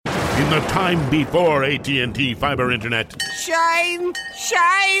In the time before AT&T fiber internet. Shame!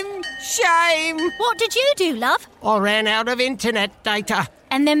 Shame! Shame! What did you do, love? I ran out of internet data.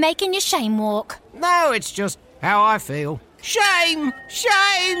 And they're making you shame walk. No, it's just how I feel. Shame!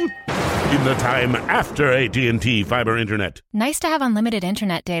 Shame! In the time after AT&T fiber internet. Nice to have unlimited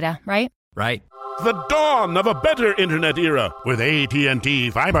internet data, right? Right. The dawn of a better internet era with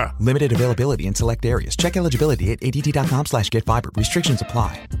AT&T fiber. Limited availability in select areas. Check eligibility at att.com/getfiber. Restrictions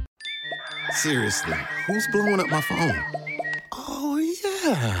apply. Seriously, who's blowing up my phone? Oh,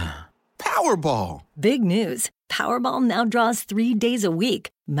 yeah. Powerball. Big news. Powerball now draws 3 days a week.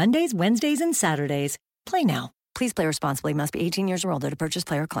 Mondays, Wednesdays, and Saturdays. Play now. Please play responsibly. Must be 18 years or older to purchase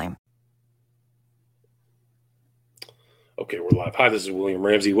player claim. Okay, we're live. Hi, this is William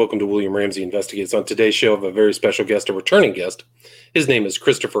Ramsey. Welcome to William Ramsey Investigates. On today's show, I have a very special guest, a returning guest. His name is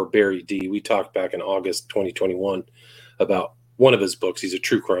Christopher Berry-Dee. We talked back in August 2021 about one of his books. He's a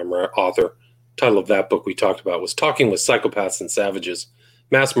true crime author. Title of that book we talked about was Talking with Psychopaths and Savages,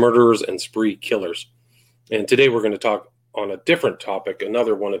 Mass Murderers and Spree Killers. And today we're going to talk on a different topic,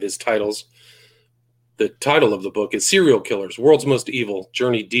 another one of his titles. The title of the book is Serial Killers, World's Most Evil,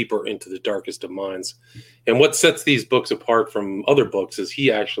 Journey Deeper into the Darkest of Minds. And what sets these books apart from other books is he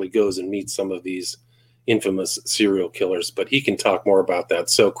actually goes and meets some of these infamous serial killers, but he can talk more about that.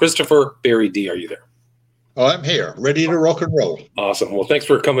 So Christopher Berry-Dee, are you there? I'm here, ready to rock and roll. Awesome. Well, thanks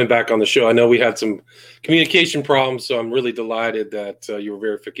for coming back on the show. I know we had some communication problems, so I'm really delighted that you were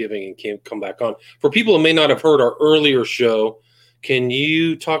very forgiving and come back on. For people who may not have heard our earlier show, can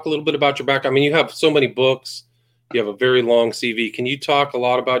you talk a little bit about your background? I mean, you have so many books. You have a very long CV. Can you talk a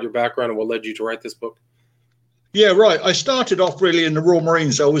lot about your background and what led you to write this book? Yeah, right. I started off really in the Royal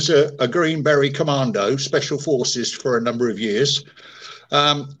Marines. I was a Green Beret Commando, Special Forces for a number of years.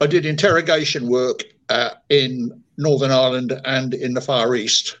 I did interrogation work in Northern Ireland and in the Far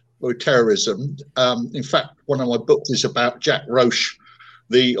East with terrorism. In fact, one of my books is about Jack Roche,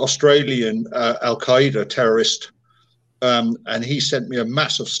 the Australian Al-Qaeda terrorist. And he sent me a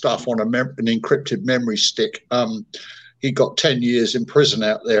massive stuff on an encrypted memory stick. He got 10 years in prison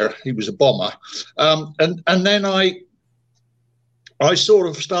out there. He was a bomber. And then I sort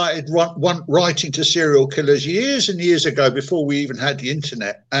of started writing to serial killers years and years ago before we even had the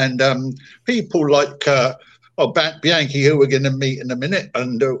internet. And people like Bianchi, who we're going to meet in a minute,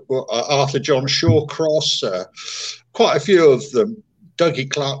 and Arthur John Shawcross, quite a few of them, Dougie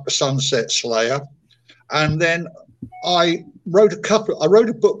Clark, the Sunset Slayer. And then I wrote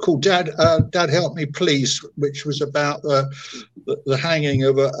a book called Dad Help Me Please, which was about the hanging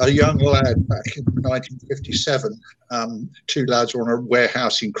of a young lad back in 1957. Two lads were on a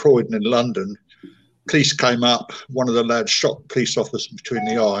warehouse in Croydon in London. Police came up. One of the lads shot the police officer between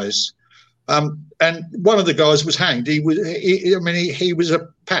the eyes. And one of the guys was hanged. He was a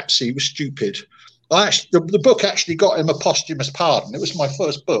patsy. He was stupid. The book actually got him a posthumous pardon. It was my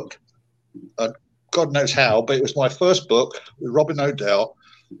first book. God knows how, but it was my first book with Robin O'Dell.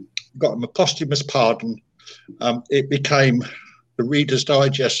 Got him a posthumous pardon. It became the Reader's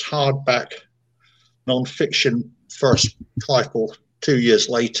Digest hardback non-fiction first title 2 years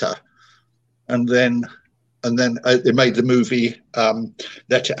later, and then they made the movie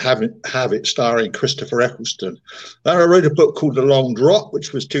Let It Have It, starring Christopher Eccleston. Then I wrote a book called The Long Drop,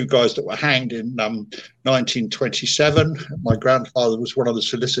 which was two guys that were hanged in 1927. My grandfather was one of the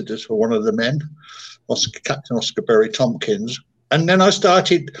solicitors for one of the men, Captain Oscar Berry Tompkins. And then I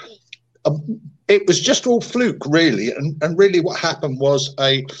started, it was just all fluke, really. And really what happened was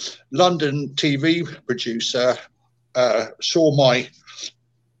a London TV producer saw my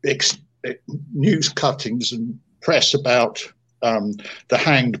news cuttings and press about the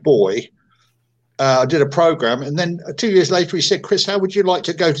hanged boy. I did a program, and then 2 years later he said, "Chris, how would you like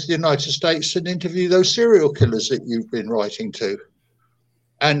to go to the United States and interview those serial killers that you've been writing to?"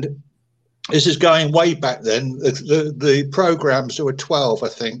 And this is going way back then. The programs, there were 12, I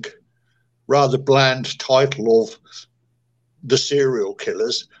think, rather bland title of The Serial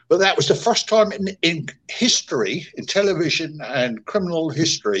Killers. But that was the first time in history, in television and criminal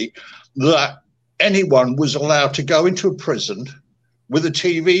history, that anyone was allowed to go into a prison with a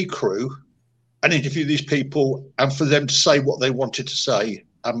TV crew and interview these people, and for them to say what they wanted to say,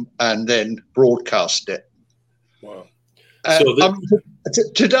 and then broadcast it. Wow.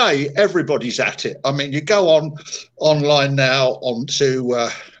 Today, everybody's at it. I mean, you go online now onto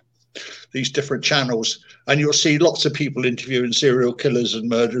these different channels, and you'll see lots of people interviewing serial killers and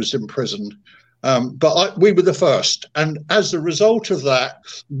murderers in prison. But we were the first. And as a result of that,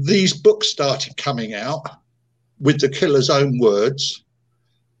 these books started coming out with the killer's own words.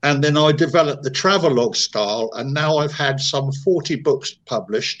 And then I developed the travelogue style. And now I've had some 40 books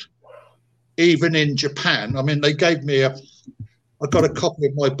published. even in Japan. I mean, they gave me I got a copy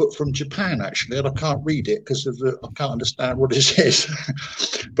of my book from Japan, actually, and I can't read it because I can't understand what it says.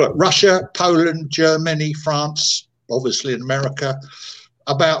 But Russia, Poland, Germany, France, obviously in America,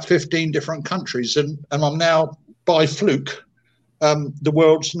 about 15 different countries. And I'm now, by fluke, the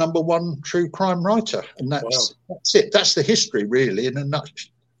world's #1 true crime writer. And that's it. That's the history, really, in a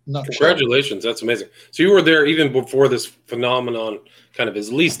nutshell. Congratulations. That's amazing. So you were there even before this phenomenon kind of is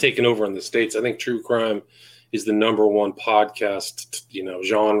at least taken over in the States. I think true crime is the #1 podcast,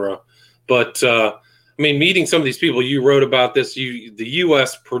 genre. But I mean, meeting some of these people, you wrote about this. The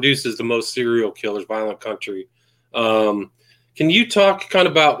U.S. produces the most serial killers, violent country. Can you talk kind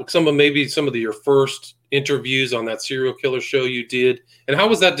of about some of your first interviews on that serial killer show you did, and how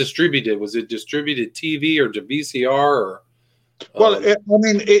was that distributed? Was it distributed TV or to VCR or? Well, it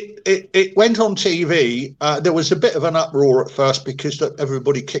went on TV. There was a bit of an uproar at first because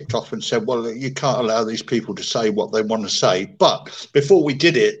everybody kicked off and said, well, you can't allow these people to say what they want to say. But before we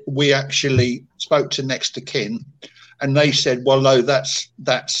did it, we actually spoke to next of kin, and they said, well, no, that's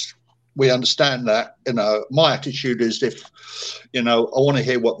we understand that. My attitude is I want to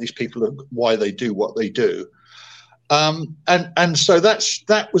hear what these people are, why they do what they do. And so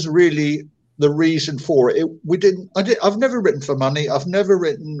that was really the reason for it. I've never written for money. I've never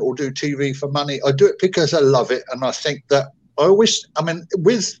written or do TV for money. I do it because I love it. And I think that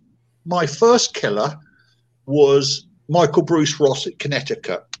with my first killer was Michael Bruce Ross at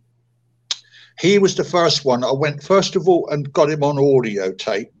Connecticut. He was the first one. I went first of all and got him on audio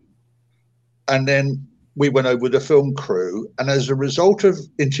tape. And then we went over the film crew. And as a result of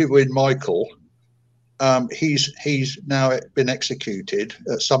interviewing Michael, he's now been executed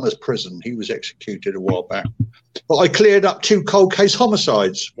at Summers Prison. He was executed a while back. But I cleared up 2 cold case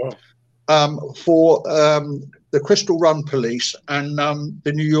homicides for the Crystal Run Police and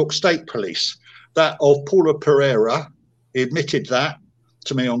the New York State Police. That of Paula Pereira, he admitted that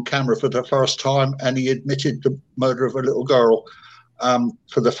to me on camera for the first time, and he admitted the murder of a little girl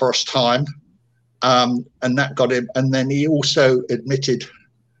for the first time, and that got him. And then he also admitted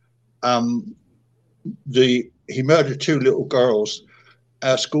he murdered 2 little girls,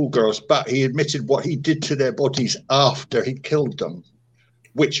 schoolgirls, but he admitted what he did to their bodies after he killed them,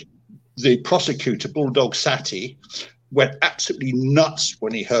 which the prosecutor, Bulldog Sati, went absolutely nuts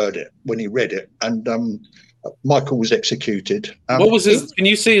when he heard it, when he read it. And Michael was executed. What was his? Can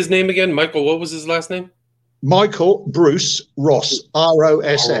you say his name again, Michael? What was his last name? Michael Bruce Ross,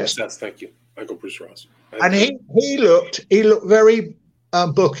 ROSS. ROSS. Thank you, Michael Bruce Ross. And he looked very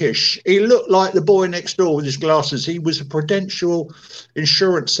bookish. He looked like the boy next door with his glasses. He was a Prudential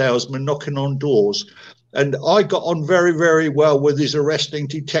insurance salesman knocking on doors. And I got on very, very well with his arresting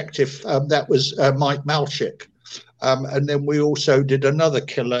detective. That was Mike Malchik. And then we also did another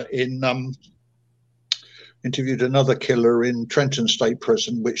killer interviewed another killer in Trenton State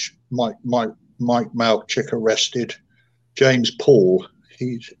Prison, which Mike Malchik arrested, James Paul.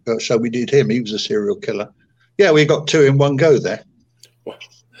 So we did him. He was a serial killer. Yeah, we got 2 in one go there.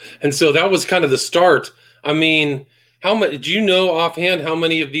 And so that was kind of the start. I mean, how much do you know offhand how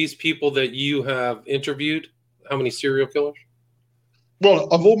many of these people that you have interviewed? How many serial killers?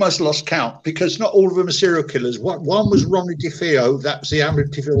 Well, I've almost lost count because not all of them are serial killers. One was Ronnie DeFeo. That was the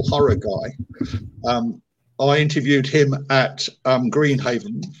Amityville horror guy. I interviewed him at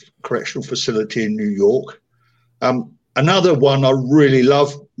Greenhaven Correctional Facility in New York. Another one I really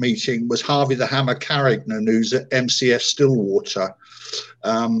loved meeting was Harvey the Hammer Carignan, who's at MCF Stillwater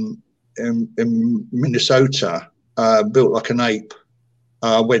in Minnesota, built like an ape.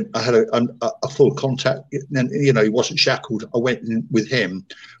 I had a full contact, and he wasn't shackled. I went in with him.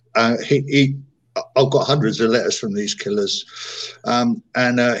 I've got hundreds of letters from these killers,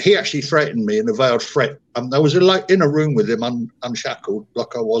 and he actually threatened me, in a veiled threat. I was in a room with him, unshackled,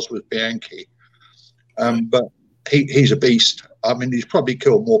 like I was with Bianchi. But he's a beast. I mean, he's probably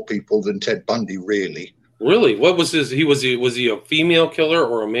killed more people than Ted Bundy, really. Really? What was his? Was he a female killer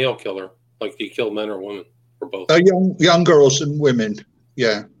or a male killer? Like he killed men or women or both? Young girls and women.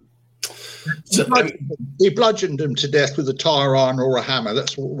 Yeah. So, he bludgeoned them to death with a tire iron or a hammer.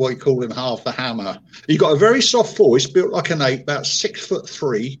 That's what we call him, half the hammer. He got a very soft voice, built like an ape, about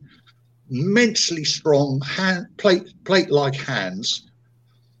 6'3", immensely strong, plate-like hands.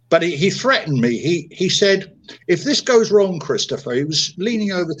 But he threatened me. He said, if this goes wrong, Christopher, he was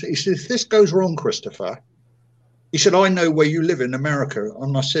leaning over he said, if this goes wrong, Christopher, he said, I know where you live in America.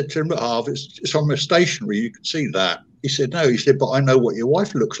 And I said to him, Harv, it's on my stationery. You can see that. He said, no. He said, but I know what your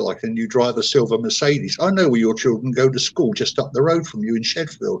wife looks like, and you drive a silver Mercedes. I know where your children go to school just up the road from you in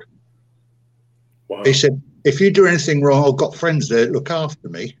Shedfield. Wow. He said, if you do anything wrong, I've got friends there that look after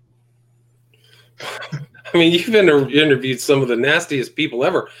me. I mean, you've interviewed some of the nastiest people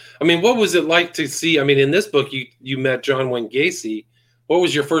ever. I mean, what was it like to see? I mean, in this book, you met John Wayne Gacy. What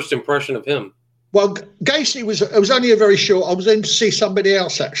was your first impression of him? Well, Gacy it was only a very short. I was in to see somebody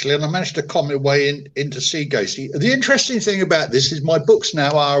else actually, and I managed to con my way in to see Gacy. The interesting thing about this is my books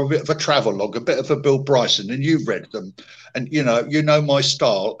now are a bit of a travelogue, a bit of a Bill Bryson, and you've read them, and you know my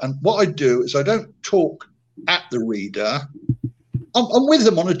style. And what I do is I don't talk at the reader. I'm with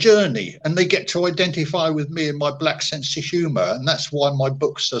them on a journey, and they get to identify with me and my black sense of humour, and that's why my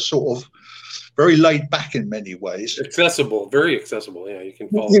books are sort of very laid back in many ways. Accessible, very accessible. Yeah, you can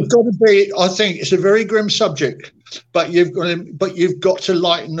follow. You've got to be. I think it's a very grim subject, but you've got to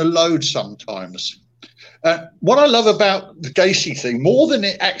lighten the load sometimes. What I love about the Gacy thing, more than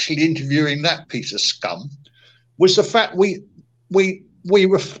it actually interviewing that piece of scum, was the fact we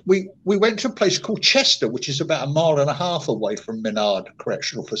went to a place called Chester, which is about 1.5 miles away from Menard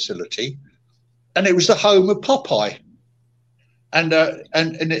Correctional Facility, and it was the home of Popeye. And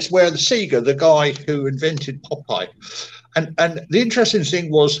it's where the Seeger, the guy who invented Popeye, and the interesting thing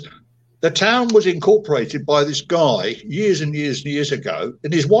was the town was incorporated by this guy years and years and years ago,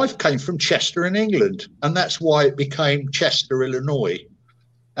 and his wife came from Chester in England, and that's why it became Chester, Illinois,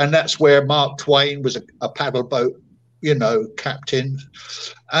 and that's where Mark Twain was a paddle boat, captain,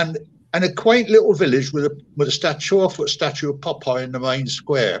 and a quaint little village with a 12-foot statue of Popeye in the main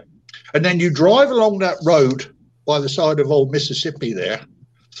square, and then you drive along that road by the side of old Mississippi there,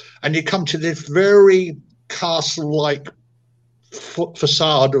 and you come to this very castle-like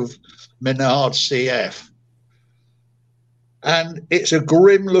facade of Menard CF. And it's a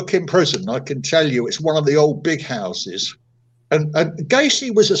grim-looking prison, I can tell you. It's one of the old big houses. And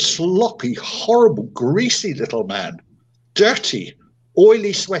Gacy was a sloppy, horrible, greasy little man, dirty,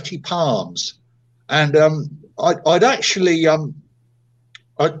 oily, sweaty palms. And I'd actually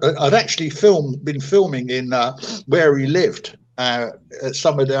been filming in where he lived at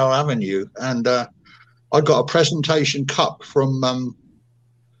Somerdale Avenue, and I got a presentation cup from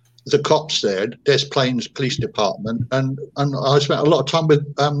the cops there, Des Plaines Police Department, and I spent a lot of time with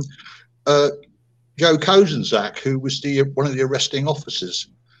Joe Kozenzak, who was one of the arresting officers.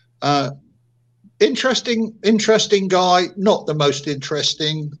 Interesting guy, not the most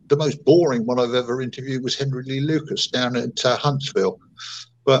interesting. The most boring one I've ever interviewed was Henry Lee Lucas down at Huntsville.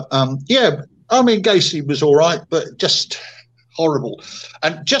 But Gacy was all right, but just horrible.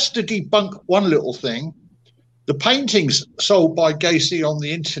 And just to debunk one little thing, the paintings sold by Gacy on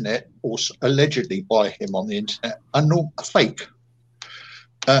the internet, or allegedly by him on the internet, are not fake.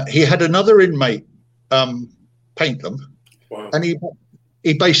 He had another inmate paint them, wow. And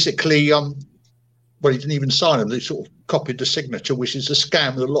he basically, he didn't even sign them. They sort of copied the signature, which is a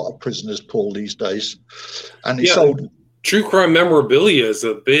scam that a lot of prisoners pull these days. And he sold. True crime memorabilia is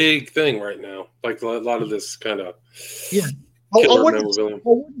a big thing right now. Like a lot of this kind of I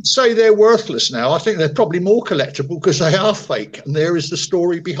wouldn't say they're worthless now. I think they're probably more collectible because they are fake, and there is the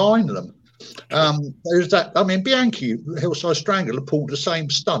story behind them. There's that. I mean, Bianchi, Hillside Strangler, pulled the same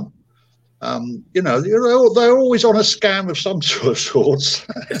stunt. They're always on a scam of some sorts.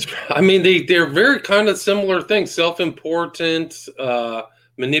 I mean, they're very kind of similar things. Self-important,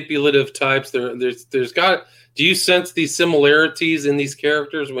 manipulative types. There's got. Do you sense these similarities in these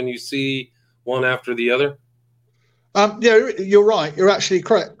characters when you see one after the other? Yeah, you're right. You're actually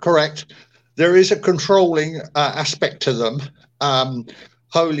correct. There is a controlling aspect to them,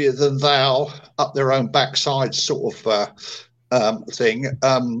 holier than thou, up their own backside sort of thing.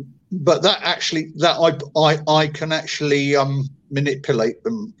 But I can actually manipulate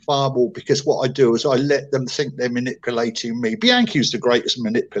them far more, because what I do is I let them think they're manipulating me. Bianchi's the greatest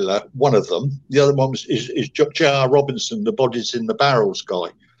manipulator, one of them. The other one is J.R. Robinson, the bodies in the barrels guy.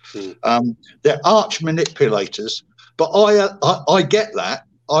 They're arch manipulators, but I get that.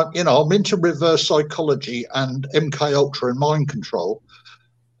 I'm into reverse psychology and MK Ultra and mind control,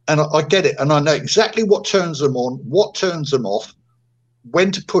 and I get it, and I know exactly what turns them on, what turns them off,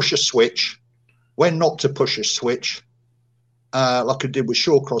 when to push a switch, when not to push a switch. Like I did with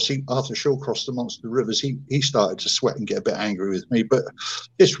Shawcross. After Shawcross, the Monster Rivers, he started to sweat and get a bit angry with me. But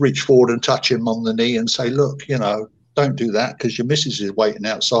just reach forward and touch him on the knee and say, look, don't do that, because your missus is waiting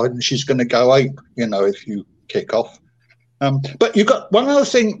outside and she's going to go ape, if you kick off. But you've got one other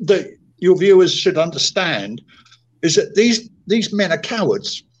thing that your viewers should understand is that these men are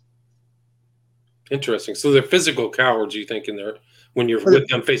cowards. Interesting. So they're physical cowards, you think, when you're with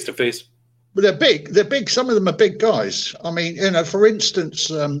them face to face? But they're big. They're big. Some of them are big guys. I mean, for instance,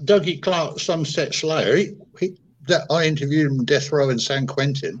 Dougie Clark, Sunset Slayer, I interviewed him on death row in San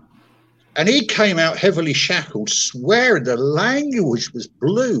Quentin, and he came out heavily shackled, swearing the language was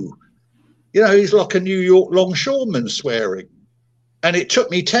blue. You know, he's like a New York longshoreman swearing. And it took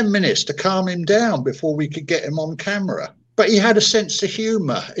me 10 minutes to calm him down before we could get him on camera. But he had a sense of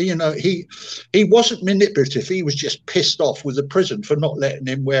humor. You know, he wasn't manipulative. He was just pissed off with the prison for not letting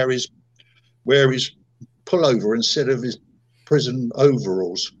him wear his pullover instead of his prison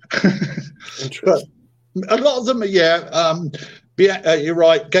overalls. But a lot of them are, you're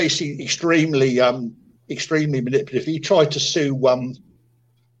right. Gacy, extremely manipulative. He tried to sue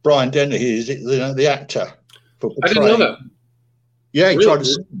Brian Dennehy, the actor. I didn't know that. Yeah, he tried to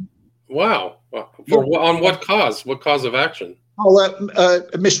sue. Wow. On what cause? What cause of action?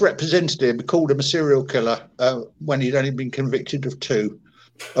 Misrepresented him, called him a serial killer when he'd only been convicted of 2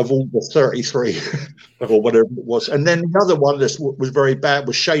 of all the 33 or whatever it was. And then the other one that was very bad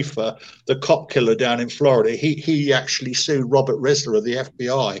was Schaefer, the cop killer down in Florida. He actually sued Robert Resler of the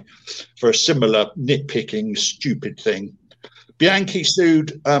FBI for a similar nitpicking, stupid thing. Bianchi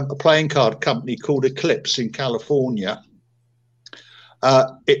sued a playing card company called Eclipse in California.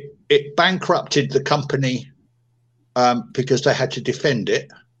 It bankrupted the company because they had to defend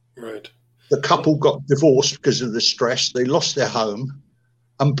it. Right. The couple got divorced because of the stress. They lost their home.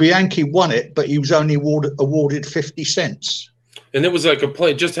 And Bianchi won it, but he was only awarded 50 cents. And it was like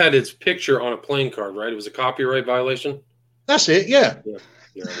just had its picture on a playing card, right? It was a copyright violation? That's it, yeah.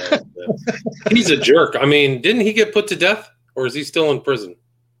 He's a jerk. I mean, didn't he get put to death? Or is he still in prison?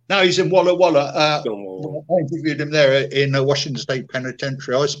 No, he's in Walla Walla. I interviewed him there in Washington State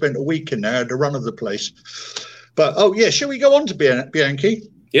Penitentiary. I spent a week in there, had the run of the place. But, shall we go on to Bianchi?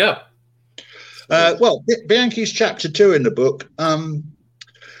 Yeah. Well, Bianchi's chapter 2 in the book.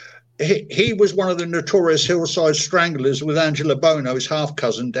 He was one of the notorious hillside stranglers with Angela Bono, his half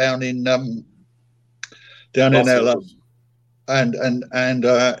cousin, down in LA, and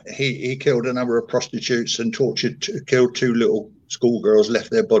he killed a number of prostitutes and killed 2 little schoolgirls,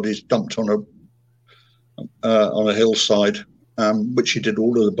 left their bodies dumped on a hillside, which he did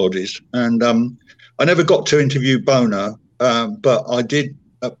all of the bodies. And I never got to interview Bono, but I did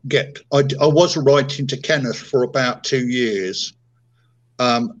I was writing to Kenneth for about 2 years.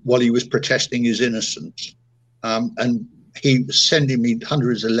 While he was protesting his innocence. And he was sending me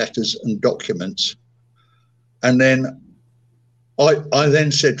hundreds of letters and documents. And then I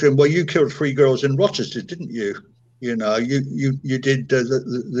then said to him, well, you killed 3 girls in Rochester, didn't you? You know, you did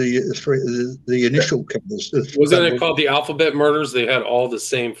the initial killers. Wasn't it called the alphabet murders? They had all the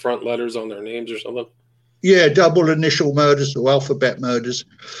same front letters on their names or something? Yeah, double initial murders or alphabet murders.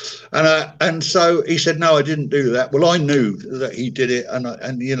 And so he said, no, I didn't do that. Well, I knew that he did it.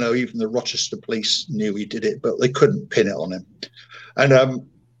 And you know, even the Rochester police knew he did it, but they couldn't pin it on him. And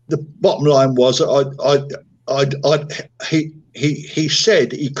the bottom line was, he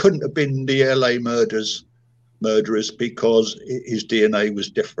said he couldn't have been the LA murderers because his DNA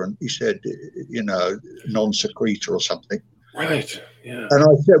was different. He said, you know, non-secretor or something. Right, yeah. And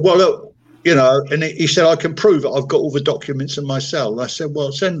I said, well, look, you know, and he said, I can prove it. I've got all the documents in my cell. I said,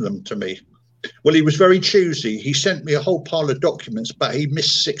 well, send them to me. Well, he was very choosy. He sent me a whole pile of documents, but he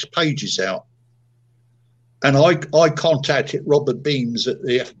missed 6 pages out. And I contacted Robert Beams at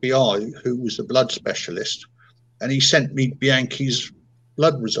the FBI, who was a blood specialist, and he sent me Bianchi's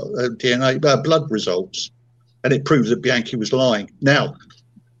blood results, and it proved that Bianchi was lying. Now,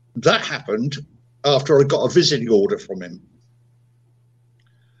 that happened after I got a visiting order from him.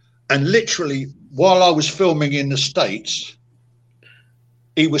 And literally, while I was filming in the States,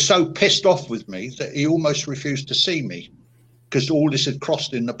 he was so pissed off with me that he almost refused to see me because all this had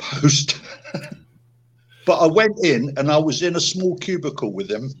crossed in the post. But I went in and I was in a small cubicle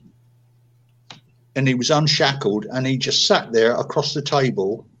with him, and he was unshackled, and he just sat there across the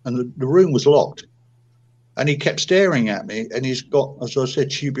table, and the room was locked. And he kept staring at me, and he's got, as I said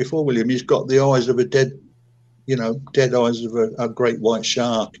to you before, William, he's got the eyes of a dead eyes of a great white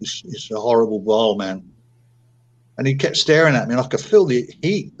shark. He's a horrible, vile man. And he kept staring at me, and I could feel the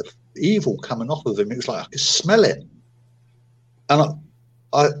heat, the evil coming off of him. It was like I could smell it. And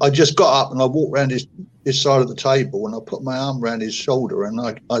I just got up and I walked around his side of the table, and I put my arm around his shoulder,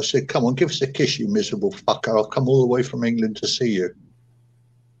 and I said, come on, give us a kiss, you miserable fucker. I've come all the way from England to see you.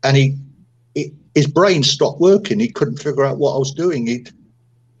 And his brain stopped working. He couldn't figure out what I was doing. It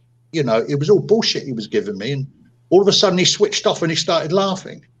was all bullshit he was giving me. And all of a sudden he switched off and he started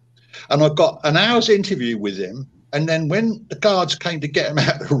laughing. And I got an hour's interview with him. And then when the guards came to get him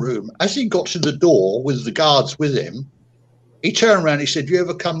out of the room, as he got to the door with the guards with him, he turned around, he said, you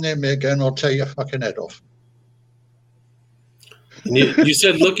ever come near me again, I'll tear your fucking head off. And you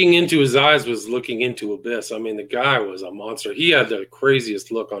said looking into his eyes was looking into abyss. I mean, the guy was a monster. He had the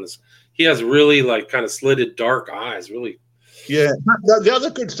craziest look on he has really like kind of slitted dark eyes, really. Yeah. The other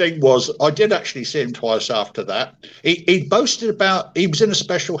good thing was I did actually see him twice after that. He boasted about he was in a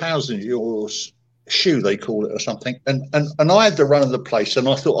special housing, yours shoe they call it or something, and I had the run of the place, and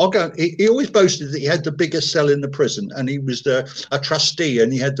I thought I'll go. He always boasted that he had the biggest cell in the prison, and he was a trustee,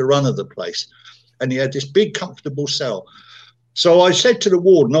 and he had the run of the place, and he had this big comfortable cell. So I said to the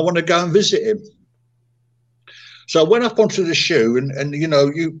warden, I want to go and visit him. So I went up onto the shoe, and you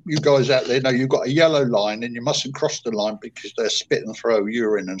know, you guys out there know you've got a yellow line, and you mustn't cross the line because they'll spit and throw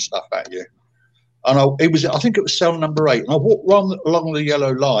urine and stuff at you. And I think it was cell number 8, and I walked along the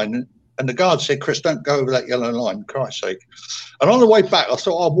yellow line, and the guard said, "Chris, don't go over that yellow line, for Christ's sake." And on the way back, I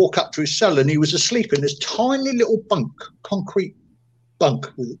thought I'd walk up to his cell, and he was asleep in this tiny little concrete bunk.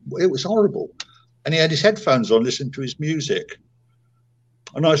 It was horrible. And he had his headphones on, listening to his music.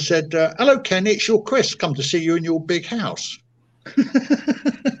 And I said, "Hello, Kenny, it's your Chris. Come to see you in your big house."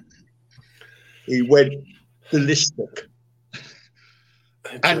 He went ballistic.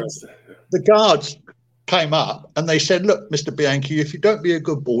 And the guards came up and they said, "Look, Mr. Bianchi, if you don't be a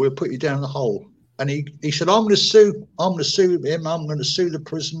good boy, we'll put you down the hole." And he said, I'm going to sue him. I'm going to sue the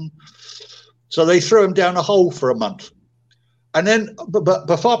prison. So they threw him down a hole for a month. And then, but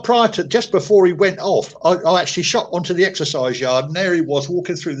just before he went off, I actually shot onto the exercise yard, and there he was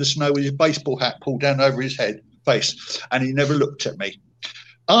walking through the snow with his baseball hat pulled down over his face, and he never looked at me.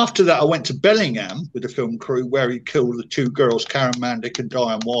 After that, I went to Bellingham with the film crew, where he killed the 2 girls, Karen Mandick and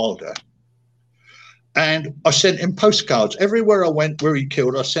Diane Wilder. And I sent him postcards. Everywhere I went where he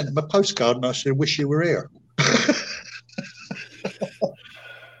killed, I sent him a postcard, and I said, "Wish you were here."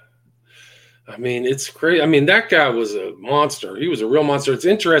 I mean, it's crazy. I mean, that guy was a monster. He was a real monster. It's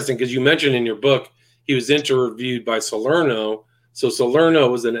interesting because you mentioned in your book he was interviewed by Salerno. So Salerno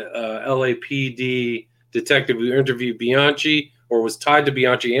was an LAPD detective who interviewed Bianchi, or was tied to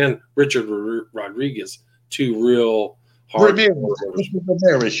Bianchi and Richard Rodriguez, 2 real hard.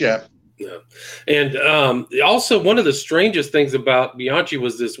 Ramirez, yeah. Yeah. And also one of the strangest things about Bianchi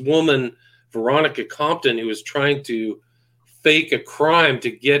was this woman, Veronica Compton, who was trying to fake a crime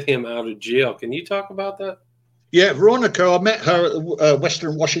to get him out of jail. Can you talk about that? Yeah, Veronica, I met her at the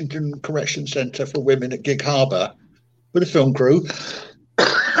Western Washington Correction Center for Women at Gig Harbor with a film crew.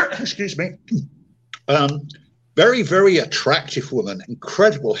 Excuse me. Very, very attractive woman,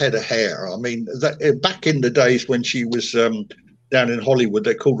 incredible head of hair. I mean, back in the days when she was down in Hollywood,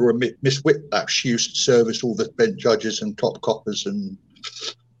 they called her a Miss Whiplash. She used to service all the bench judges and top coppers and,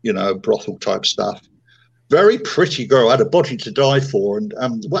 you know, brothel type stuff. Very pretty girl, had a body to die for.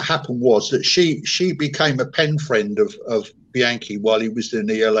 And what happened was that she became a pen friend of Bianchi while he was in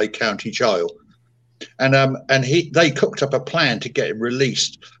the LA County Jail. And they cooked up a plan to get him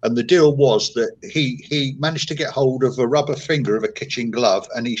released. And the deal was that he managed to get hold of a rubber finger of a kitchen glove,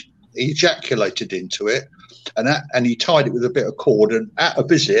 and he ejaculated into it, and he tied it with a bit of cord. And at a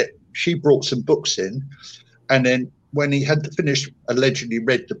visit, she brought some books in, and then when he had finished, allegedly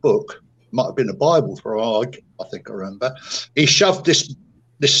read the book, might have been a Bible for all I think I remember, he shoved this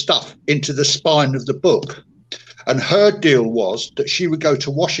stuff into the spine of the book. And her deal was that she would go to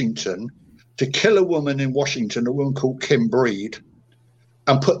Washington to kill a woman in Washington, a woman called Kim Breed,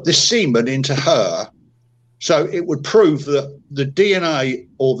 and put this semen into her. So it would prove that the DNA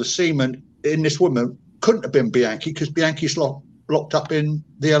or the semen in this woman couldn't have been Bianchi, because Bianchi's locked up in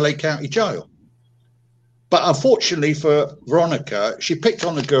the LA County Jail. But unfortunately for Veronica, she picked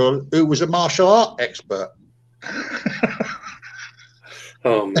on a girl who was a martial art expert.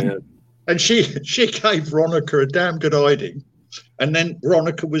 Oh, man. And she gave Veronica a damn good hiding. And then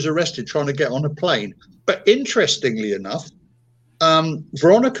Veronica was arrested trying to get on a plane. But interestingly enough,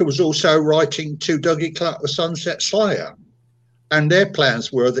 Veronica was also writing to Dougie Clark, the Sunset Slayer. And their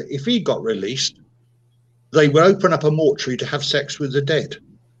plans were that if he got released, they would open up a mortuary to have sex with the dead.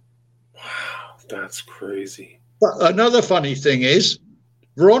 Wow, that's crazy. But another funny thing is,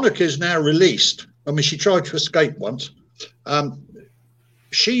 Veronica is now released. I mean, she tried to escape once.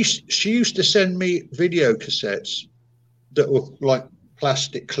 She used to send me video cassettes that were like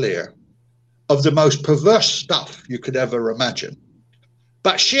plastic clear of the most perverse stuff you could ever imagine.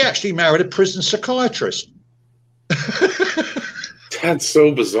 But she actually married a prison psychiatrist. That's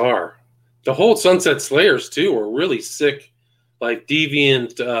so bizarre. The whole Sunset Slayers, too, were really sick, like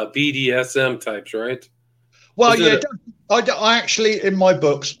deviant BDSM types, right? Well, yeah, I actually, in my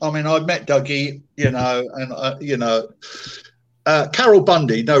books, I mean, I met Dougie, you know, and, Carol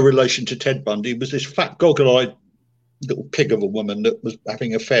Bundy, no relation to Ted Bundy, was this fat, goggle-eyed little pig of a woman that was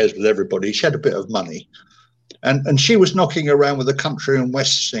having affairs with everybody. She had a bit of money. And she was knocking around with a country and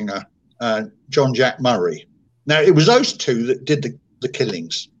west singer, John Jack Murray. Now, it was those two that did the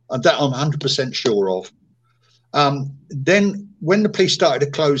killings, and that I'm 100% sure of. Then when the police started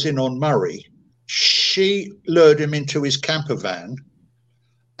to close in on Murray, she lured him into his camper van,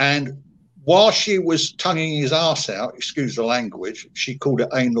 and while she was tonguing his arse out, excuse the language, she called it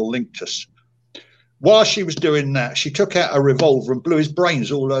anal linctus. While she was doing that, she took out a revolver and blew his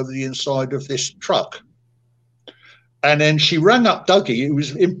brains all over the inside of this truck. And then she rang up Dougie, who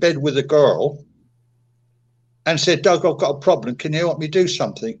was in bed with a girl, and said, Doug, I've got a problem. Can you help me do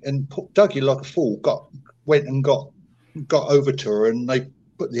something? And Dougie, like a fool, went and got over to her, and they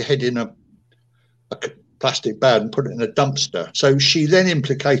put the head in a plastic bag and put it in a dumpster. So she then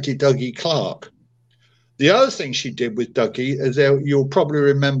implicated Dougie Clark. The other thing she did with Dougie is you'll probably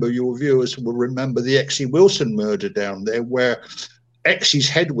remember, your viewers will remember the Exie Wilson murder down there, where Exie's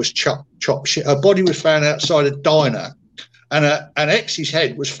head was chopped. Her body was found outside a diner, and Exie's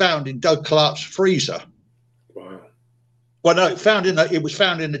head was found in Doug Clark's freezer. Wow. Well, no, it was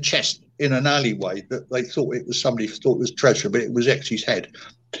found in the chest in an alleyway. That they thought it was somebody thought it was treasure, but it was Exie's head.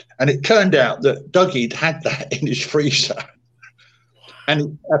 And it turned out that Dougie had that in his freezer.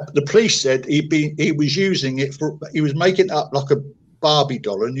 And the police said he was using it he was making it up like a Barbie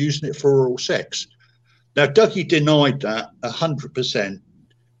doll and using it for oral sex. Now, Dougie denied that 100%.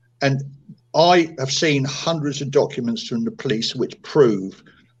 And I have seen hundreds of documents from the police which prove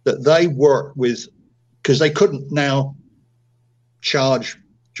that they worked with, because they couldn't now charge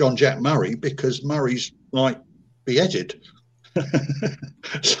John Jack Murray because Murray's like beheaded.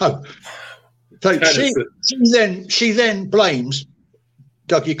 So she then blames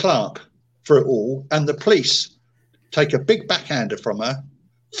Dougie Clark for it all, and the police take a big backhander from her,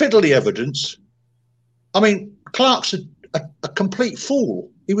 fiddle the evidence. I mean, Clark's a complete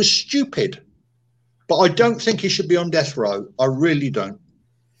fool. He was stupid, but I don't think he should be on death row. I really don't.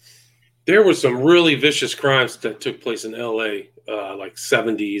 There were some really vicious crimes that took place in L.A., like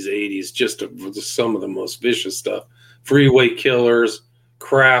 70s, 80s, just some of the most vicious stuff. Freeway killers.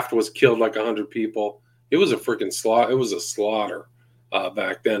 Kraft was killed like 100 people. It was a freaking slaughter. It was a slaughter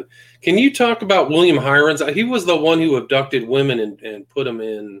back then. Can you talk about William Hirons? He was the one who abducted women and put them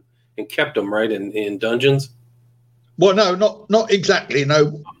in and kept them, right, in dungeons? Well, no, not exactly.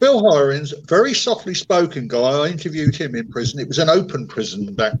 No, Bill Hirons, very softly spoken guy. I interviewed him in prison. It was an open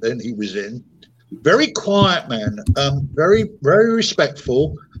prison back then he was in. Very quiet man, very, very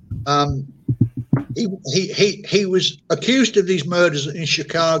respectful. He was accused of these murders in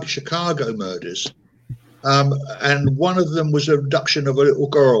Chicago murders. And one of them was abduction of a little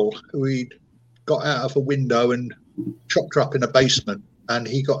girl who he'd got out of a window and chopped her up in a basement, and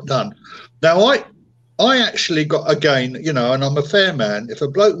he got done. Now, I actually got, again, and I'm a fair man. If a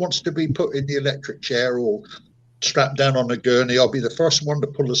bloke wants to be put in the electric chair or strapped down on a gurney, I'll be the first one to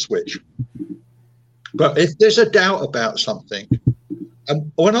pull the switch. But if there's a doubt about something,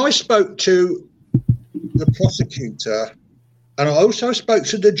 and when I spoke to the prosecutor, and I also spoke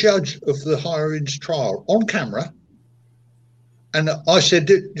to the judge of the Hirons trial on camera, and I said,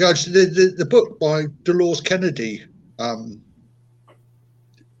 Judge, the book by Dolores Kennedy on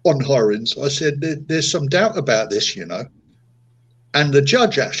Hirons, I said, there's some doubt about this, And the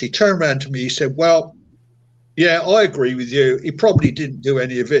judge actually turned around to me, he said, well, yeah, I agree with you. He probably didn't do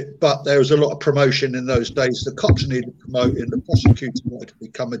any of it, but there was a lot of promotion in those days. The cops needed promoting, the prosecutor wanted to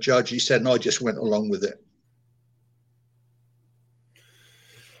become a judge. He said, and I just went along with it.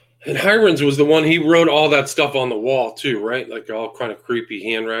 And Hirons was the one, he wrote all that stuff on the wall too, right? Like all kind of creepy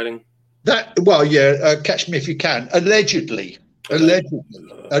handwriting. Catch me if you can. Allegedly. And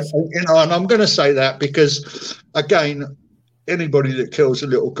I'm going to say that because, again, anybody that kills a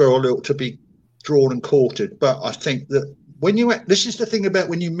little girl ought to be drawn and quartered. But I think that this is the thing about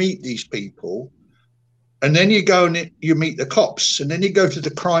when you meet these people, and then you go and you meet the cops, and then you go to the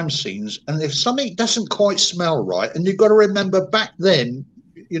crime scenes, and if something doesn't quite smell right, and you've got to remember back then,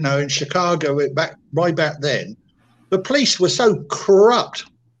 in Chicago, right back then, the police were so corrupt.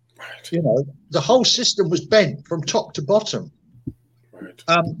 Right. The whole system was bent from top to bottom. Right.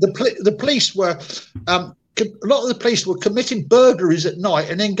 The police were, a lot of the police were committing burglaries at night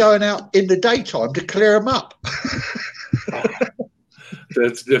and then going out in the daytime to clear them up.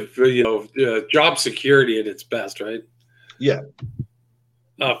 That's job security at its best, right? Yeah.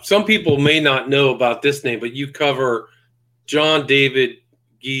 Some people may not know about this name, but you cover John David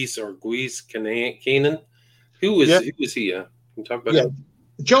Geese Canaan. Who was he? Can you talk about him?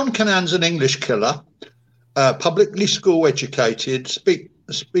 John Canaan's an English killer, publicly school educated,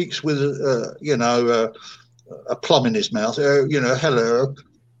 speaks with a plum in his mouth. Hello.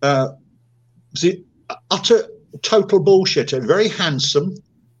 The utter total bullshitter. Very handsome,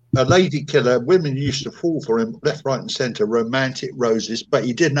 a lady killer. Women used to fall for him left, right, and centre. Romantic roses, but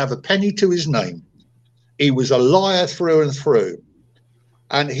he didn't have a penny to his name. he was a liar through and through.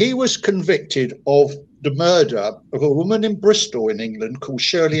 And he was convicted of the murder of a woman in Bristol in England called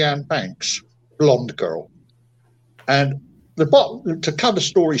Shirley Ann Banks, blonde girl. And to cut the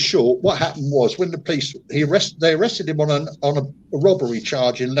story short, what happened was when the police they arrested him on a robbery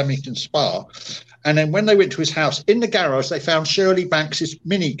charge in Leamington Spa, and then when they went to his house in the garage, they found Shirley Banks's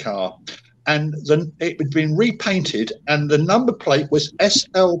mini car, and it had been repainted, and the number plate was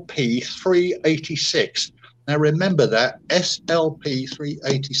SLP 386. Now remember that, SLP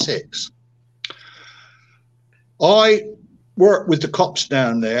 386. I worked with the cops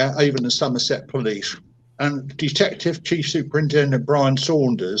down there, even the Somerset Police. And Detective Chief Superintendent Brian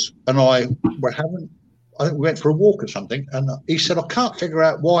Saunders and I think we went for a walk or something, and he said, I can't figure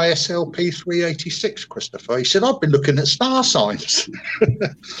out why SLP 386, Christopher. He said, I've been looking at star signs.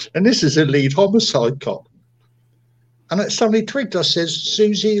 And this is a lead homicide cop. And it suddenly twigged. I says,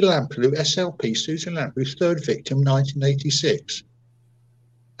 Susie Lamplugh, SLP, Susie Lamplugh, third victim, 1986.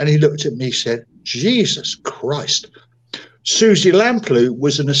 And he looked at me and said, Jesus Christ. Susie Lamplugh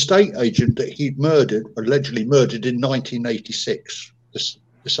was an estate agent that he'd allegedly murdered in 1986,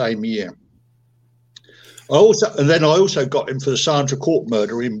 the same year. I also got him for the Sandra Court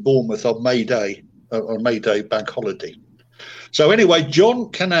murder in Bournemouth on May Day bank holiday. So anyway,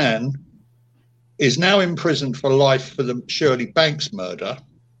 John Cannan is now in prison for life for the Shirley Banks murder.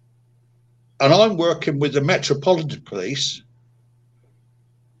 And I'm working with the Metropolitan Police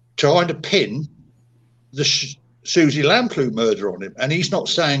trying to pin the Susie Lamplugh murder on him, and he's not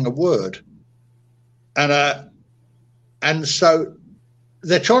saying a word. And so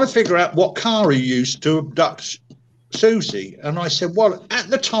they're trying to figure out what car he used to abduct Susie. And I said, well, at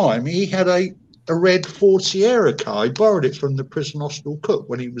the time he had a red Ford Sierra car. He borrowed it from the prison hostel cook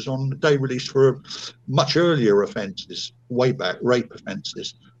when he was on the day release for much earlier offences, way back, rape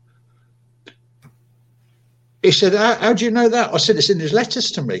offences. He said, how do you know that? I said, it's in his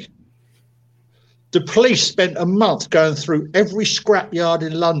letters to me. The police spent a month going through every scrapyard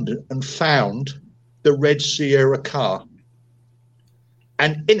in London and found the red Sierra car.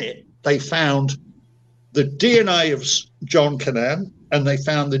 And in it, they found the DNA of John Cannan, and they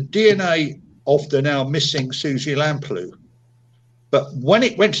found the DNA of the now missing Susie Lamplugh. But when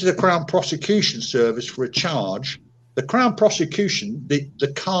it went to the Crown Prosecution Service for a charge, the Crown Prosecution,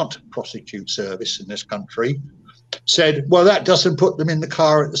 the can't prosecute service in this country, said, well, that doesn't put them in the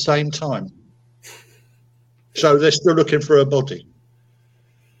car at the same time. So they're still looking for a body.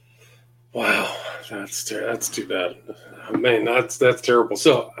 Wow, that's too bad. Oh, man, that's terrible.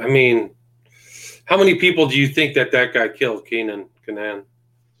 So, I mean, how many people do you think that guy killed, Cannan?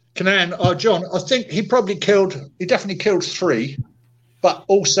 John, I think he definitely killed 3, but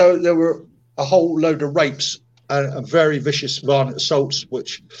also there were a whole load of rapes and very vicious violent assaults,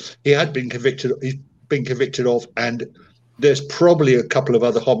 which he's been convicted of, and there's probably a couple of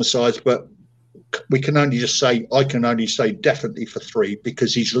other homicides, but I can only say definitely for 3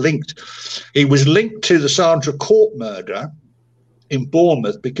 because he was linked to the Sandra Court murder in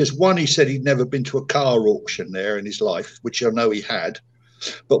Bournemouth because one, he said he'd never been to a car auction there in his life, which I know he had.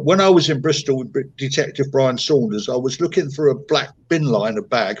 But when I was in Bristol with Detective Brian Saunders, I was looking for a black bin liner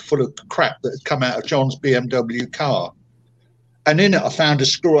bag full of crap that had come out of John's BMW car. And in it, I found a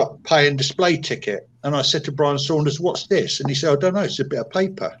screw-up pay and display ticket. And I said to Brian Saunders, what's this? And he said, I don't know, it's a bit of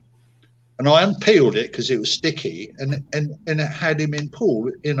paper. And I unpeeled it because it was sticky, and it had him in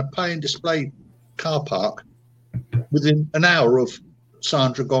Poole in a pay and display car park within an hour of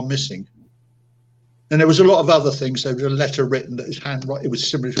Sandra gone missing. And there was a lot of other things. There was a letter written that it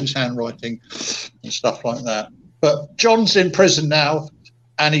was similar to his handwriting and stuff like that. But John's in prison now,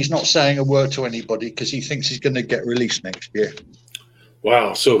 and he's not saying a word to anybody because he thinks he's going to get released next year.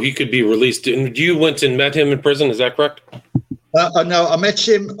 Wow, so he could be released. And you went and met him in prison, is that correct? No, I met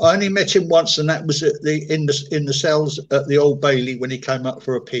him. I only met him once, and that was in the cells at the Old Bailey when he came up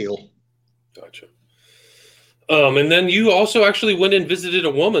for appeal. Gotcha. And then you also actually went and visited a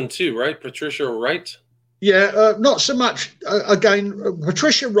woman too, right? Patricia Wright? Yeah, not so much. Again,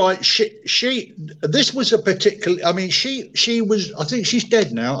 Patricia Wright, she this was a particular, I mean, she was, I think she's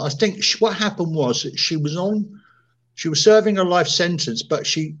dead now. I think what happened was that she was serving a life sentence, but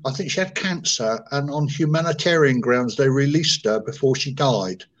I think she had cancer, and on humanitarian grounds, they released her before she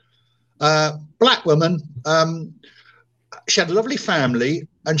died. Black woman, she had a lovely family,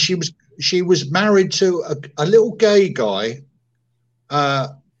 and she was married to a little gay guy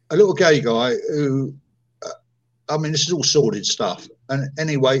who, I mean, this is all sordid stuff. And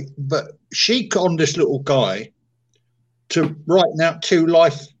anyway, but she conned this little guy to writing out 2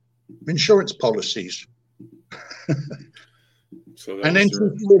 life insurance policies. So and then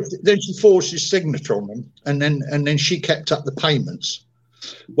she forged his signature on them, and then she kept up the payments.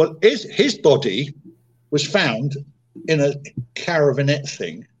 Well, his body was found in a caravanette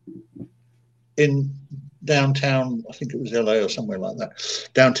thing in downtown, I think it was LA or somewhere like that,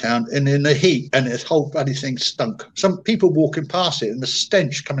 downtown, and in the heat, and this whole bloody thing stunk. Some people walking past it, and the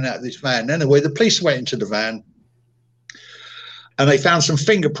stench coming out of this van. Anyway, the police went into the van, and they found some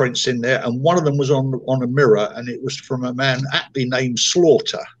fingerprints in there, and one of them was on a mirror, and it was from a man aptly named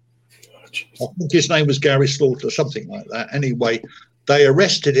Slaughter. I think his name was Gary Slaughter, something like that. Anyway, they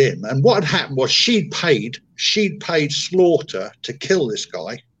arrested him, and what had happened was she'd paid Slaughter to kill this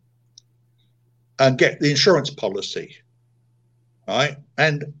guy and get the insurance policy, right?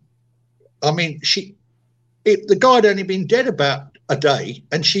 And I mean, the guy had only been dead about a day,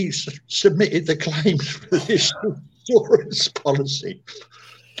 and she submitted the claims for this insurance policy.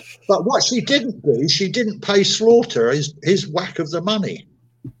 But what she didn't do, she didn't pay Slaughter his whack of the money.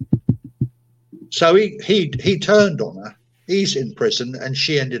 So he turned on her. He's in prison, and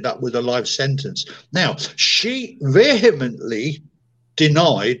she ended up with a life sentence. Now, she vehemently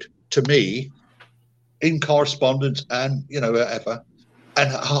denied to me in correspondence and, whatever, and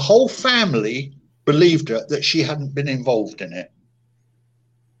her whole family believed her that she hadn't been involved in it.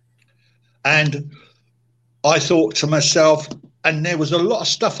 And I thought to myself, and there was a lot of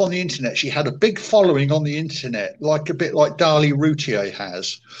stuff on the internet. She had a big following on the internet, a bit like Dali Routier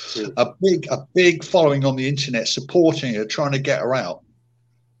has, a big following on the internet supporting her, trying to get her out.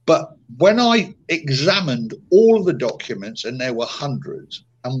 But when I examined all the documents, and there were hundreds,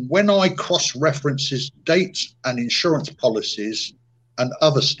 and when I cross-references dates and insurance policies and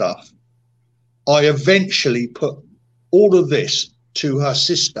other stuff, I eventually put all of this to her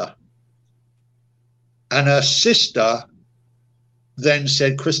sister. And her sister then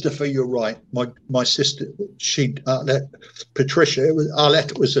said, Christopher, you're right. My sister, Patricia,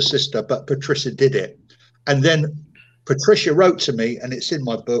 Arlette was a sister, but Patricia did it. And then Patricia wrote to me, and it's in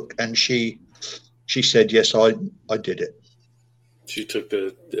my book, and she said, yes, I did it. She took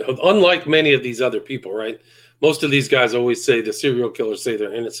unlike many of these other people, right? Most of these guys always say the serial killers say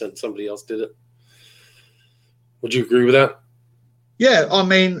they're innocent. Somebody else did it. Would you agree with that? Yeah, I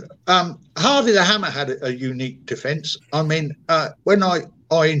mean, Harvey the Hammer had a unique defense. I mean, when I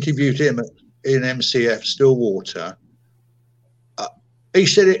interviewed him in MCF Stillwater, he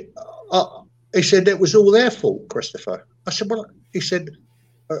said it was all their fault, Christopher. I said, well, he said,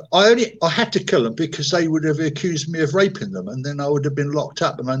 I had to kill them because they would have accused me of raping them, and then I would have been locked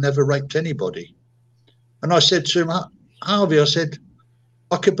up, and I never raped anybody. And I said to him, Harvey, I said,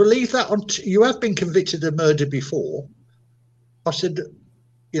 I could believe that. You have been convicted of murder before. I said,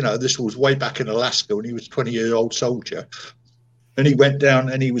 this was way back in Alaska when he was a 20-year-old soldier, and he went down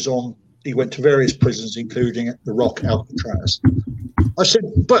and he went to various prisons, including the Rock, Alcatraz. I said,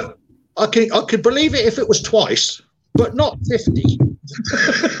 but I could believe it if it was twice, but not 50.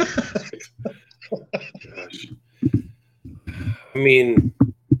 Gosh. I mean,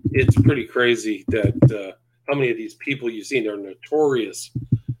 it's pretty crazy that how many of these people you've seen are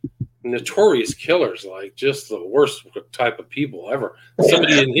notorious killers, like just the worst type of people ever.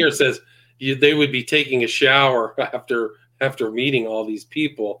 Somebody in here says they would be taking a shower after meeting all these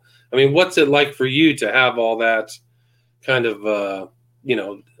people. I mean, what's it like for you to have all that kind of,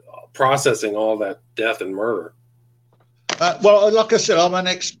 processing all that death and murder? Well, like I said, I'm an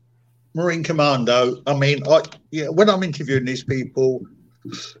ex-Marine commando. I mean, when I'm interviewing these people,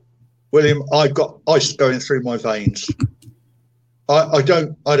 William, I've got ice going through my veins. I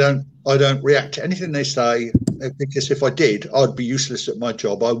don't react to anything they say, because if I did, I'd be useless at my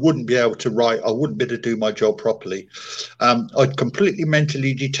job. I wouldn't be able to write. I wouldn't be able to do my job properly. I'd completely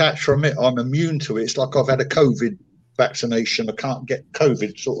mentally detach from it. I'm immune to it. It's like I've had a COVID vaccination. I can't get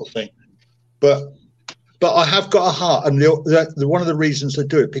COVID, sort of thing. But I have got a heart, and one of the reasons I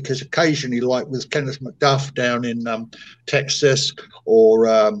do it, because occasionally, like with Kenneth McDuff down in Texas,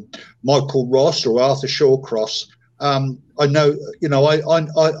 or Michael Ross or Arthur Shawcross, I know,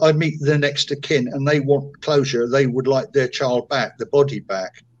 I meet the next of kin, and they want closure. They would like their child back, the body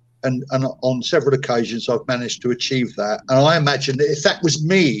back. And on several occasions, I've managed to achieve that. And I imagine that if that was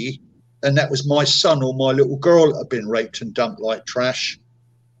me, and that was my son or my little girl that had been raped and dumped like trash,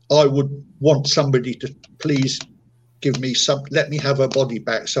 I would want somebody to please give me let me have her body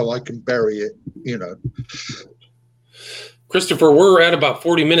back so I can bury it, Christopher, we're at about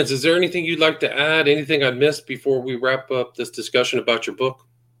 40 minutes. Is there anything you'd like to add? Anything I missed before we wrap up this discussion about your book?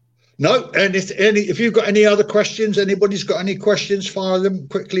 No. And if you've got any other questions, anybody's got any questions, fire them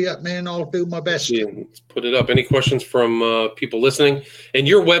quickly at me and I'll do my best. Let's put it up. Any questions from people listening? And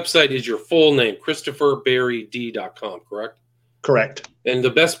your website is your full name, ChristopherBerry-Dee.com, correct? Correct. And the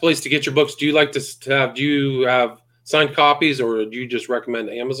best place to get your books, do you you have signed copies, or do you just recommend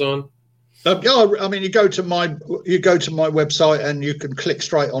Amazon? Yeah, I mean, you go to my website and you can click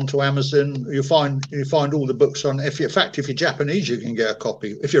straight onto Amazon. You find all the books on. If you're Japanese, you can get a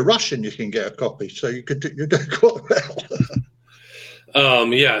copy. If you're Russian, you can get a copy. So you do quite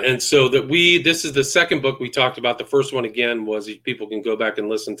well. Yeah, and so this is the second book we talked about. The first one again was, people can go back and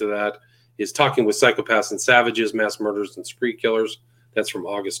listen to that, is Talking with Psychopaths and Savages, Mass Murders and Spree Killers. That's from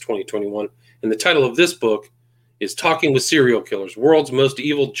August 2021. And the title of this book is Talking with Serial Killers, World's Most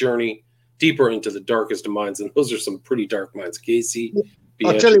Evil Journey, Deeper into the Darkest of Minds. And those are some pretty dark minds. Casey,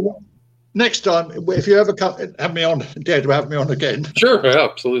 I'll tell you what, next time, if you ever have me on, dare to have me on again. Sure, yeah,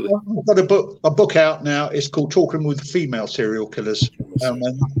 absolutely. I've got a book out now. It's called Talking with Female Serial Killers. And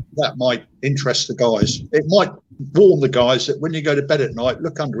that might interest the guys. It might warn the guys that when you go to bed at night,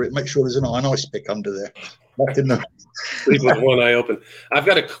 look under it, make sure there's an ice pick under there. Sleep with one eye open. I've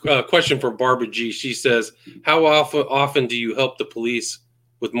got a question for Barbara G. She says, how often do you help the police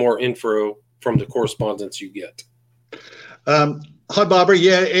with more info from the correspondence you get? Hi, Barbara.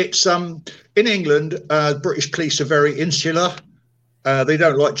 Yeah, it's in England, British police are very insular. They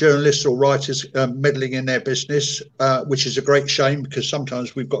don't like journalists or writers meddling in their business, which is a great shame, because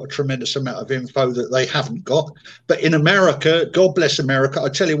sometimes we've got a tremendous amount of info that they haven't got. But in America, God bless America, I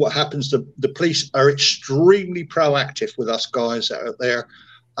tell you what happens. The police are extremely proactive with us guys out there.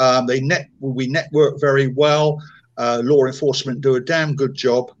 We network very well. Law enforcement do a damn good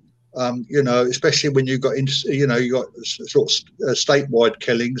job. Especially when you got sort of statewide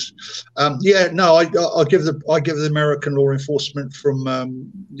killings. I give the American law enforcement from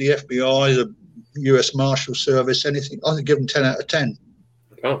the FBI, the U.S. Marshal Service, anything. I give them 10 out of 10.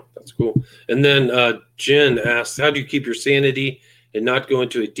 Oh, that's cool. And then Jen asks, how do you keep your sanity and not go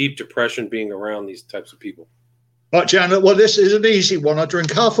into a deep depression being around these types of people? Right, Jan. Well, this is an easy one. I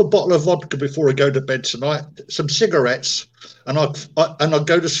drink half a bottle of vodka before I go to bed tonight, some cigarettes, and I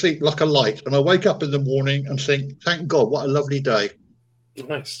go to sleep like a light. And I wake up in the morning and think, thank God, what a lovely day.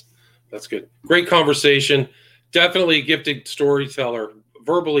 Nice. That's good. Great conversation. Definitely a gifted storyteller,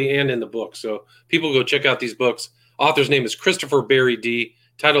 verbally and in the book. So people go check out these books. Author's name is Christopher Berry-Dee.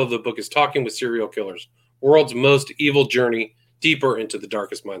 Title of the book is Talking with Serial Killers, World's Most Evil Journey, Deeper into the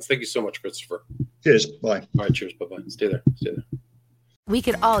Darkest Minds. Thank you so much, Christopher. Cheers. Bye. All right, cheers. Bye-bye. Stay there. We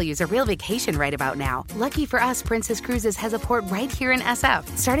could all use a real vacation right about now. Lucky for us, Princess Cruises has a port right here in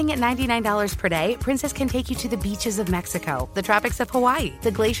SF. Starting at $99 per day, Princess can take you to the beaches of Mexico, the tropics of Hawaii,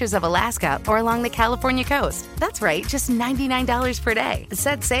 the glaciers of Alaska, or along the California coast. That's right, just $99 per day.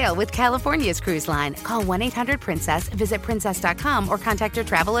 Set sail with California's cruise line. Call 1-800-PRINCESS, visit princess.com, or contact your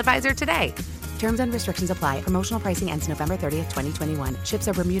travel advisor today. Terms and restrictions apply. Promotional pricing ends November 30th, 2021. Ships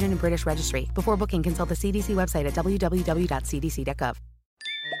are Bermudan and British registry. Before booking, consult the CDC website at www.cdc.gov.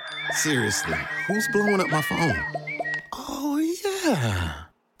 Seriously, who's blowing up my phone? Oh, yeah.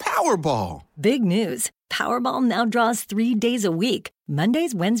 Powerball. Big news. Powerball now draws 3 days a week.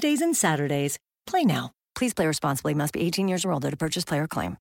 Mondays, Wednesdays, and Saturdays. Play now. Please play responsibly. Must be 18 years or older to purchase player claim.